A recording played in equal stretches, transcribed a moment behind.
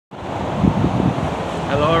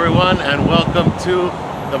Hello everyone and welcome to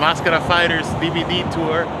the Mascara Fighters DVD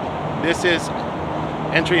tour. This is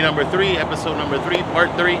entry number 3, episode number 3,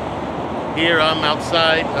 part 3. Here I'm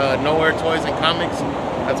outside Nowhere Toys and Comics.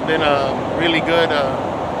 That's been a really good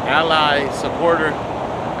ally, supporter,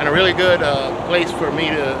 and a really good place for me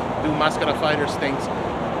to do Mascara Fighters things.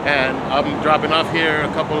 And I'm dropping off here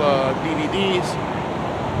a couple of DVDs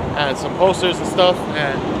and some posters and stuff.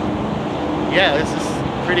 And yeah, this is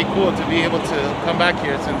pretty cool to be able to come back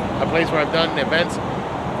here. It's in a place where I've done events,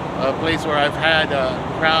 a place where I've had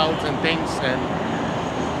crowds and things and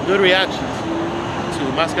good reactions to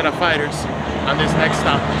Mascara Fighters on this next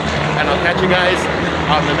stop. And I'll catch you guys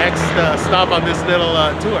on the next stop on this little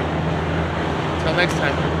tour. Until next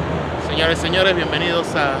time. Señores, señores,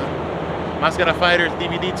 bienvenidos a Mascara Fighters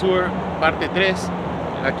DVD Tour, parte 3.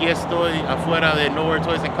 Aquí estoy afuera de Nowhere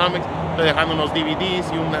Toys and Comics. Estoy dejando unos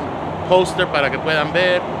DVDs y un póster para que puedan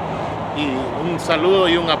ver, y un saludo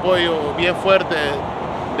y un apoyo bien fuerte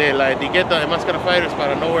de la etiqueta de Mascara Fighters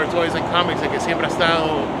para Nowhere Toys and Comics, de que siempre ha estado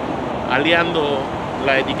aliando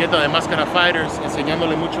la etiqueta de Mascara Fighters,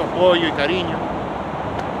 enseñándole mucho apoyo y cariño.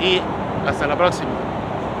 Y hasta la próxima.